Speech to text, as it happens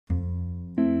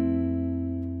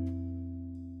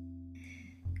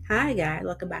Hi guys,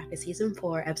 welcome back to season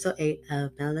 4, episode 8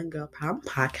 of Melon Girl Prom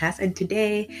Podcast. And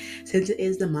today, since it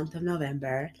is the month of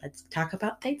November, let's talk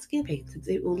about Thanksgiving, since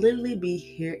it will literally be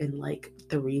here in like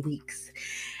 3 weeks.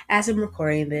 As I'm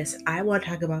recording this, I want to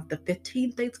talk about the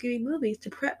 15 Thanksgiving movies to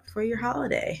prep for your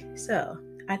holiday. So,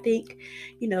 I think,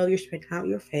 you're spending time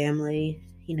with your family,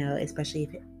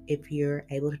 especially if you're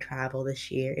able to travel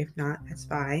this year. If not, that's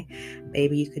fine.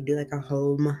 Maybe you could do like a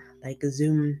home, like a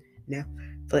Zoom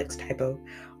Netflix type of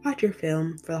watch your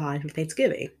film for the holiday for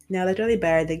Thanksgiving. Now, there's nothing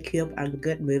better than queue up on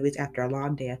good movies after a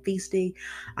long day of feasting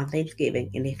on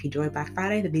Thanksgiving. And if you enjoy Black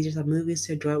Friday, then these are some movies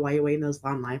to enjoy while you're waiting those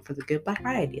long lines for the good Black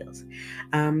Friday deals.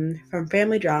 From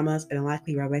family dramas and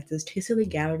unlikely romances to silly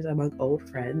gatherings among old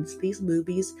friends, these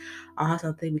movies are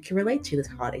something we can relate to this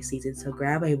holiday season. So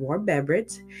grab a warm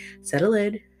beverage, settle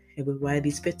in, and with one of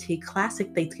these 15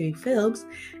 classic Thanksgiving films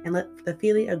and let the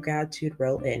feeling of gratitude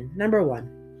roll in. Number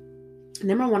one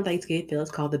Thanksgiving film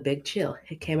is called The Big Chill.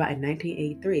 It came out in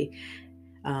 1983.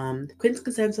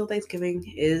 Quintessential Thanksgiving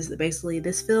is basically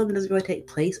this film doesn't really take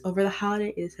place over the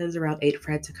holiday. It says around 8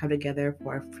 friends to come together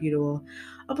for a funeral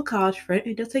of a college friend.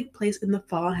 It does take place in the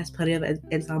fall and has plenty of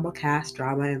ensemble cast,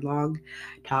 drama, and long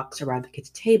talks around the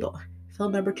kitchen table.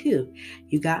 Film number 2,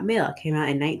 You Got Mail, came out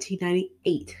in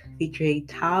 1998, featuring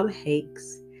Tom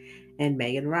Hanks and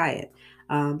Megan Ryan.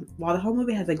 While the whole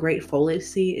movie has a great Foley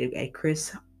scene, a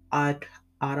Chris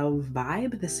Otto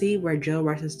vibe, the scene where Joe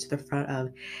rushes to the front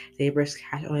of neighbor's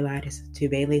cash only line to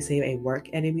vainly save a work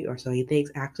enemy, or so he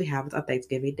thinks, actually happens on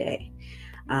Thanksgiving Day.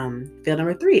 Film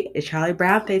number 3 is Charlie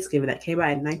Brown Thanksgiving, that came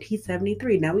out in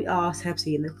 1973. Now, we all have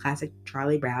seen the classic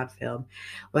Charlie Brown film,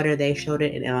 whether they showed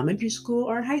it in elementary school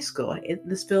or in high school.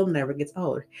 This film never gets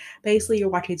old. Basically, you're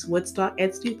watching Woodstock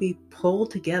and Snoopy pull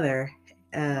together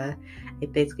a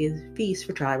Thanksgiving feast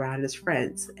for Charlie Brown and his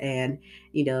friends, and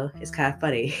it's kind of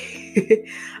funny.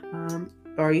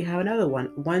 Or you have another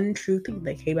One True Thing,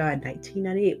 that came out in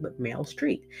 1998 with Meryl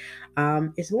Streep.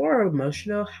 It's more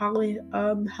emotional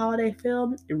holiday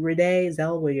film. Renee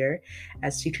Zellweger,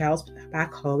 as she travels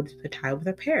back home to spend time with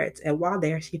her parents, and while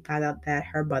there, she finds out that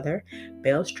her mother,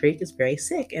 Meryl Streep, is very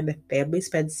sick, and the family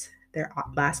spends their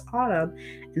last autumn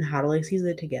and holiday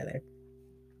season together.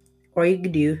 Or you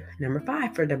could do number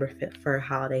 5 for a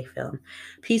holiday film,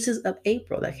 Pieces of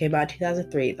April, that came out in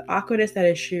 2003. The awkwardness that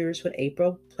ensues when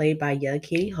April, played by young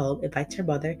Katie Holmes, invites her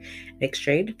mother and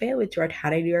estranged family to her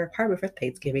tiny New York apartment for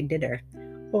Thanksgiving dinner.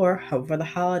 Or Home for the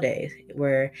Holidays,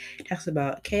 where it talks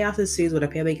about chaos ensues when a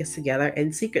family gets together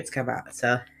and secrets come out.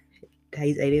 So, how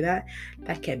you say that?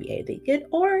 That can't be anything good.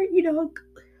 Or,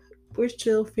 we're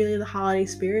still feeling the holiday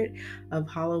spirit of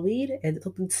Halloween and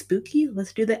something spooky.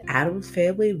 Let's do the Addams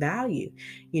Family Value.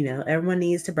 Everyone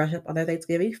needs to brush up on their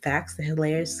Thanksgiving facts. The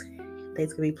hilarious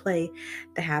Thanksgiving play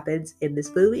that happens in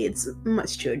this movie, it's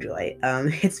much to enjoy.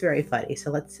 It's very funny, so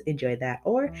let's enjoy that.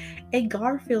 Or a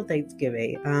Garfield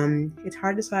Thanksgiving. It's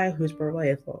hard to decide who's more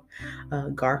relatable.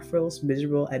 Garfield's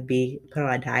miserable at being put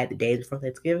on a diet the days before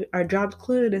Thanksgiving, or John's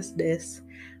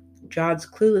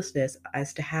cluelessness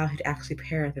as to how he'd actually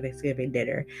prepare the Thanksgiving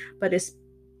dinner, but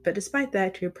despite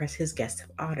that, to impress his guests of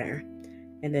honor.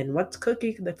 And then What's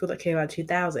Cooking, the film that came out in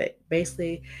 2000.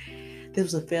 Basically, this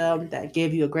was a film that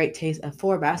gave you a great taste of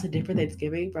 4 massive different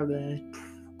Thanksgiving from the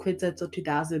quintessential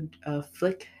 2000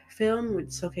 flick film,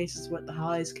 which showcases what the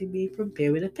holidays can be from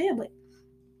family to family.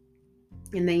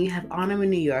 And then you have Autumn in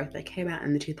New York, that came out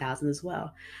in the 2000s as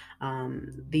well.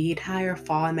 The entire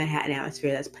fall in Manhattan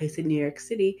atmosphere that's placed in New York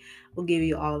City will give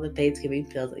you all the Thanksgiving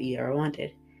feels that you ever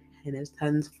wanted. And there's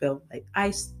tons of films like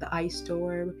The Ice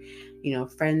Storm,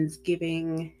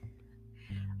 Friendsgiving,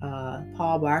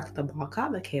 Paul Mark, The Mall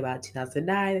Cop, that came out in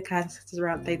 2009. It kind of sits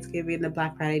around Thanksgiving and the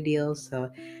Black Friday deals. So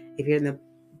if you're in the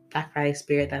Black Friday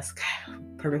spirit, that's kind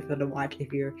of perfect film to watch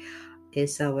if you're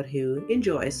is someone who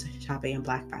enjoys shopping on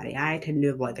Black Friday. I tend to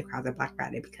avoid the crowds on Black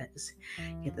Friday because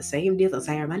you get the same deals on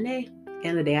Cyber Monday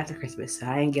and the day after Christmas. So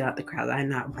I didn't get out the crowd. I'm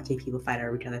not watching people fight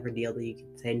over each other for deals that you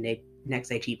can say next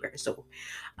day cheaper. So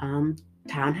Town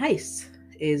Heist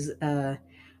is a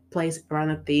place around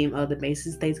the theme of the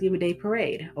Macy's Thanksgiving Day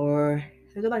Parade. Or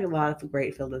there's like a lot of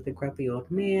great films like The Grumpy Old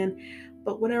Man.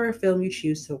 But whatever film you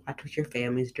choose to watch with your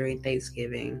families during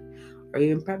Thanksgiving, or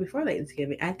even probably before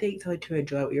Thanksgiving, I think something to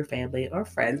enjoy with your family or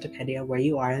friends, depending on where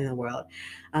you are in the world.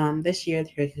 This year, the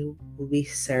turkey will be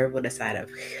served with a side of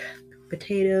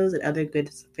potatoes and other good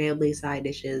family side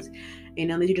dishes. These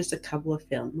are just a couple of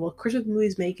films. Well, Christmas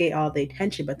movies may get all the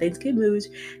attention, but Thanksgiving movies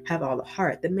have all the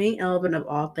heart. The main element of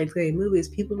all Thanksgiving movies,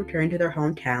 people return to their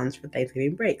hometowns for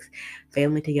Thanksgiving breaks.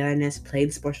 Family togetherness,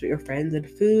 playing sports with your friends, and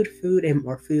food, and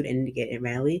more food, and to get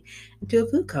randomly into a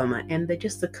food coma. And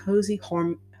the cozy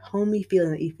homey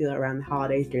feeling that you feel around the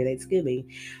holidays during Thanksgiving.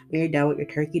 When you're done with your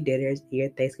turkey dinners, your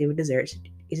Thanksgiving desserts,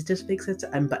 it just makes sense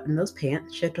to unbutton those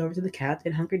pants, shift over to the couch,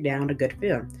 and hunker down with a good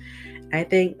film. I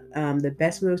think the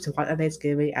best move to watch on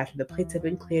Thanksgiving after the plates have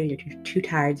been cleared and you're too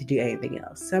tired to do anything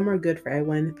else. Some are good for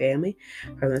everyone in the family,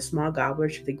 from the small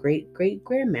gobblers to the great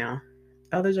grandma.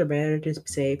 Others are better to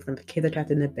save when the kids are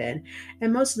trapped in the bed,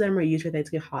 and most of them are used for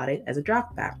Thanksgiving holidays as a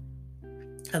drop back.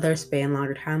 Others span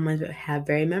longer timelines but have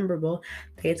very memorable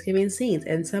Thanksgiving scenes,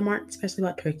 and some aren't especially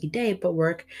about Turkey Day but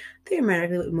work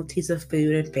thematically with motifs of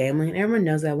food and family. And everyone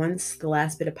knows that once the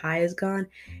last bit of pie is gone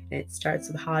and it starts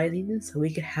with the holiday season, so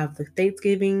we could have the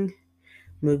Thanksgiving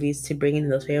movies to bring in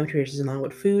those family traditions along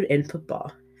with food and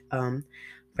football.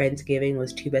 Friendsgiving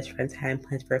was two best friends having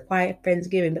plans for a quiet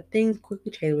Friendsgiving, but things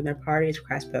quickly changed when their party is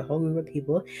crashed by a whole group of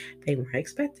people they weren't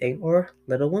expecting. Or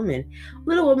Little Women.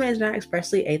 Little Women is not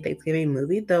expressly a Thanksgiving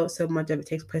movie, though so much of it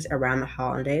takes place around the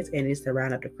holidays and is the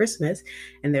round up to Christmas,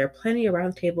 and there are plenty of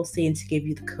round table scenes to give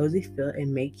you the cozy feel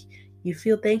and make you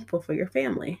feel thankful for your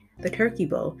family. The Turkey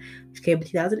Bowl, which came in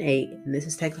 2008, and this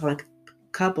is technically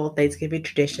couple Thanksgiving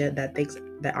tradition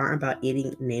that aren't about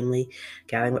eating, namely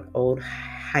gathering with old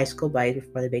high school buddies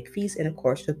before the big feast, and of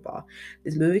course football.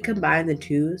 This movie combines the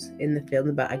two in the film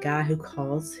about a guy who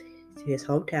calls to his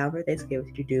hometown for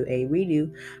Thanksgiving to do a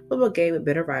redo football game with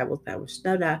bitter rivals that were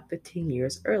snubbed out 15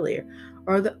 years earlier.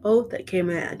 Or The Oath that came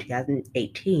out in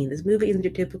 2018. This movie isn't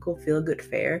your typical feel-good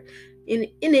fare. In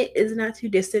it is a not too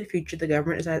distant future. The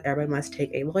government decides everybody must take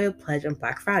a loyal pledge on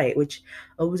Black Friday, which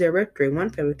opens their rip during one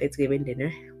family Thanksgiving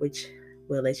dinner, which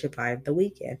will they survive the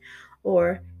weekend.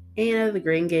 Or Anna the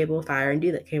Green Gable Fire and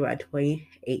Dew that came out in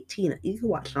 2018. You can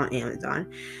watch it on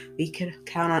Amazon. We can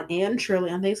count on Anne and Shirley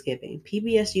on Thanksgiving.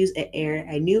 PBS used to air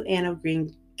a new Anna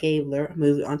Green Gabler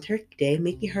movie on Turkey Day,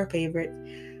 making her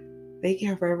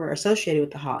forever associated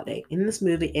with the holiday. In this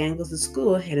movie, Anne goes to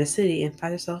school in a city and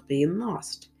finds herself being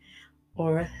lost.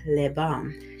 Or Les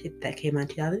Bombes, that came out in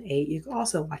 2008. You can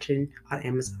also watch it on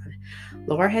Amazon.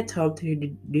 Laura heads home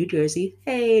to New Jersey.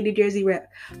 Hey, New Jersey rep.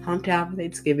 Hometown for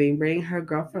Thanksgiving, bringing her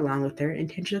girlfriend along with her,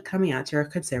 intention of coming out to her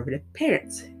conservative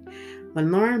parents.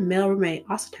 When Lauren, male roommate,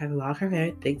 also tags along, her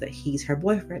family thinks that he's her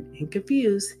boyfriend, and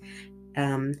confused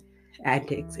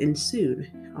antics ensue.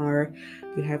 Or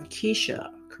you have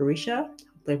Carisha,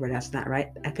 hopefully that's not right,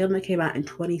 a film that came out in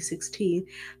 2016.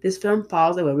 This film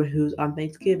follows a woman who's on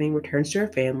Thanksgiving returns to her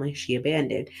family she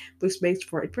abandoned, which makes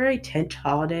for a very tense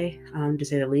holiday, to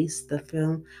say the least. The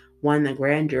film won the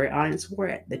Grand Jury Audience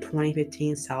Award at the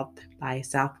 2015 South by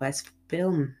Southwest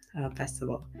Film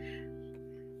Festival.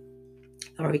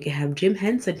 Or we could have Jim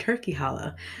Henson Turkey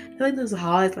Hollow. I feel like those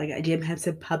holidays like a Jim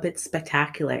Henson Puppet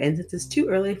Spectacular, and since it's too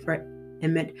early for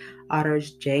Emmett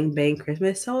Otter's Jang Bang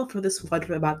Christmas, solo for this one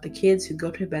about the kids who go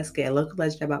to best get a local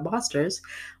legend about monsters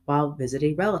while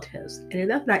visiting relatives. And if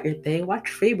that's not your thing,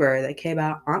 watch Freebird that came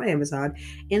out on Amazon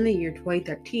in the year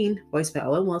 2013, voiced by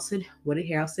Owen Wilson, Woody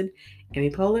Harrelson,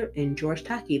 Amy Poehler, and George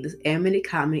Takei. This animated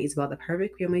comedy is about the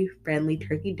perfect family-friendly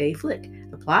Turkey Day flick.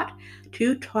 The plot: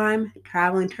 two time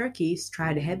traveling turkeys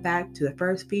try to head back to the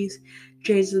first feast,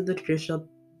 changes the traditional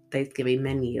Thanksgiving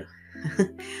menu.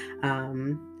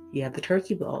 You have the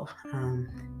Turkey Bowl.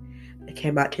 It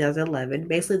came out in 2011.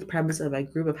 Basically, the premise of a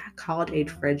group of college-age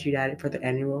friends united for their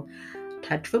annual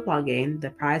touch football game,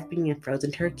 the prize being a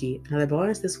frozen turkey. Another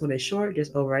bonus, this one is short,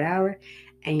 just over an hour,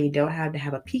 and you don't have to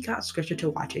have a Peacock subscription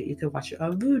to watch it. You can watch it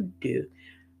on Vudu.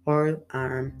 Or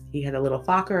you had the Little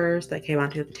Fockers that came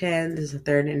out in 2010. This is the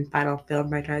third and final film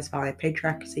franchise following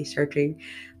patriarchy searching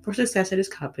for success at his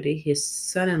company. His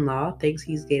son-in-law thinks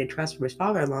he's gained trust from his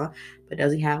father-in-law, but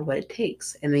does he have what it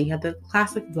takes? And then you have the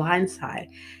classic Blind Side.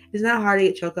 It's not hard to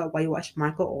get choked up while you watch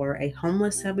Michael Orr, a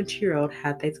homeless 17-year-old,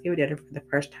 have Thanksgiving dinner for the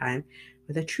first time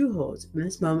with a true host. In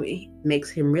this moment,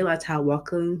 makes him realize how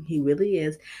welcoming he really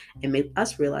is, and makes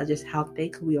us realize just how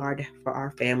thankful we are for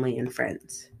our family and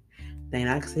friends. Then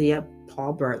I see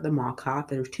Paul Burt, the Mall Cop.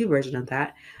 There's two versions of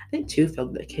that. I think two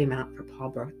films that came out for Paul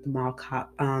Burt, the Mall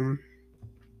Cop.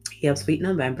 You have Sweet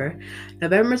November.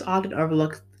 November is often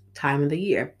overlooked time of the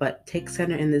year, but takes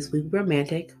center in this week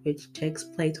romantic, which takes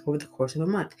place over the course of a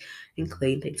month,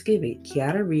 including Thanksgiving.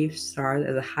 Keanu Reeves stars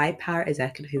as a high-powered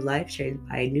executive whose life changed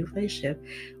by a new relationship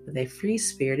with a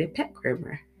free-spirited pet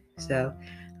groomer. So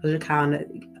those are kind of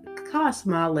a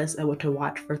small list of what to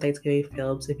watch for Thanksgiving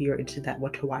films if you're into that,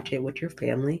 what to watch it with your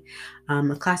family.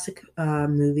 A classic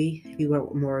movie if you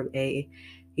want more of a,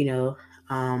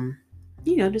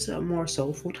 just a more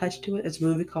soulful touch to it. It's a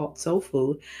movie called Soul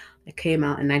Food. that came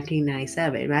out in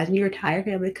 1997. Imagine your entire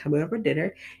family coming over for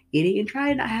dinner, eating, and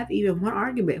trying not to have even one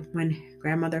argument when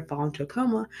grandmother falls into a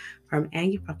coma from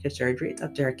acupuncture surgery. It's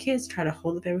up to her kids to try to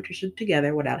hold the family tradition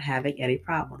together without having any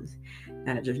problems.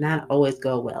 Now, it does not always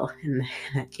go well in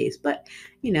that case, but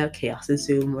chaos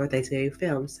ensues more Thanksgiving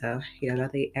films, so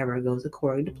nothing ever goes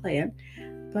according to plan.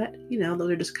 But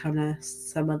those are just kind of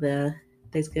some of the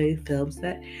Thanksgiving films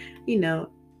that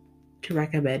to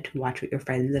recommend to watch with your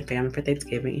friends and family for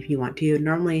Thanksgiving if you want to.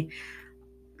 Normally,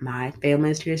 my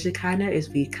family's tradition is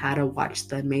we watch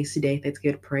the Macy Day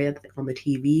Thanksgiving parade on the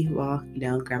TV while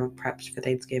grandma preps for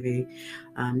Thanksgiving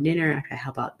dinner. I try to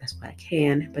help out the best way I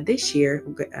can. But this year,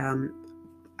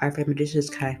 our family dishes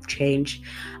kind of changed.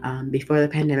 Before the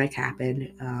pandemic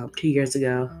happened, 2 years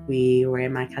ago, we were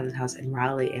in my cousin's house in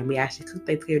Raleigh, and we actually cooked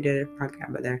Thanksgiving dinner for my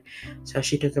grandmother. So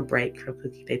she took a break from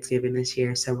cooking Thanksgiving this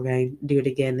year. So we're going to do it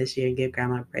again this year and give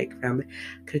grandma a break from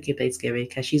cooking Thanksgiving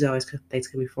because she's always cooked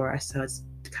Thanksgiving for us. So it's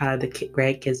kind of the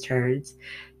grandkids' turns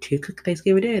to cook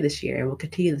Thanksgiving dinner this year, and we'll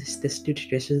continue this new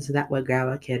tradition so that way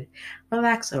grandma can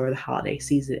relax over the holiday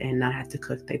season and not have to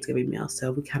cook Thanksgiving meals.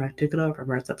 So we kind of took it over from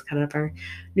her. So it's kind of our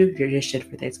new tradition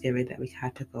for Thanksgiving that we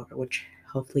kind of took over, which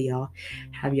hopefully y'all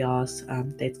have y'all's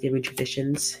Thanksgiving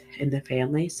traditions in the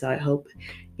family. So I hope,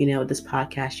 with this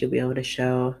podcast, you'll be able to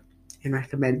show and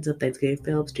recommend some Thanksgiving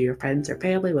films to your friends or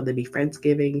family, whether it be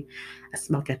Friendsgiving, a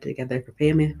small get together for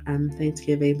family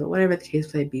Thanksgiving, but whatever the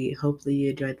case may be, hopefully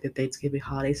you enjoyed the Thanksgiving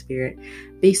holiday spirit.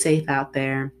 Be safe out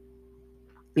there.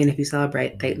 And if you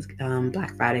celebrate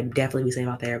Black Friday, definitely be safe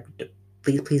out there.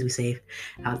 Please be safe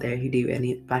out there if you do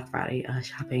any Black Friday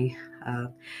shopping.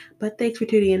 But thanks for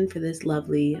tuning in for this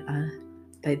lovely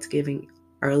Thanksgiving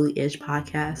early-ish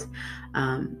podcast.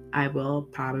 I will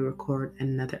probably record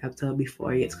another episode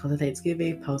before it gets close to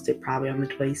Thanksgiving, post it probably on the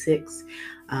 26th.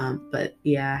 But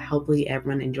yeah, hopefully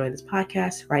everyone enjoyed this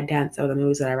podcast. Write down some of the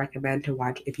movies that I recommend to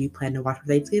watch if you plan to watch for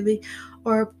Thanksgiving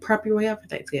or prep your way up for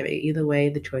Thanksgiving. Either way,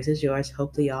 the choice is yours.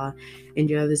 Hopefully y'all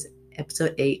enjoy this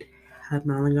episode 8 of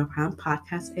Melon Girl Prime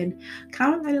podcast, and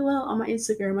comment right below on my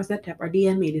Instagram or Snapchat or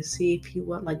DM me to see if you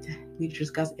would like me to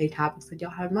discuss any topics that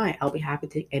y'all have in mind. I'll be happy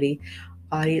to take any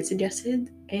audience suggestions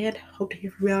and hope to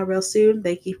hear from y'all real soon.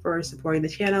 Thank you for supporting the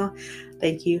channel.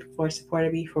 Thank you for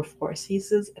supporting me for 4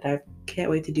 seasons, and I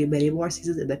can't wait to do many more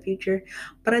seasons in the future.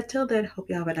 But until then, hope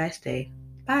y'all have a nice day.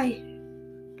 Bye.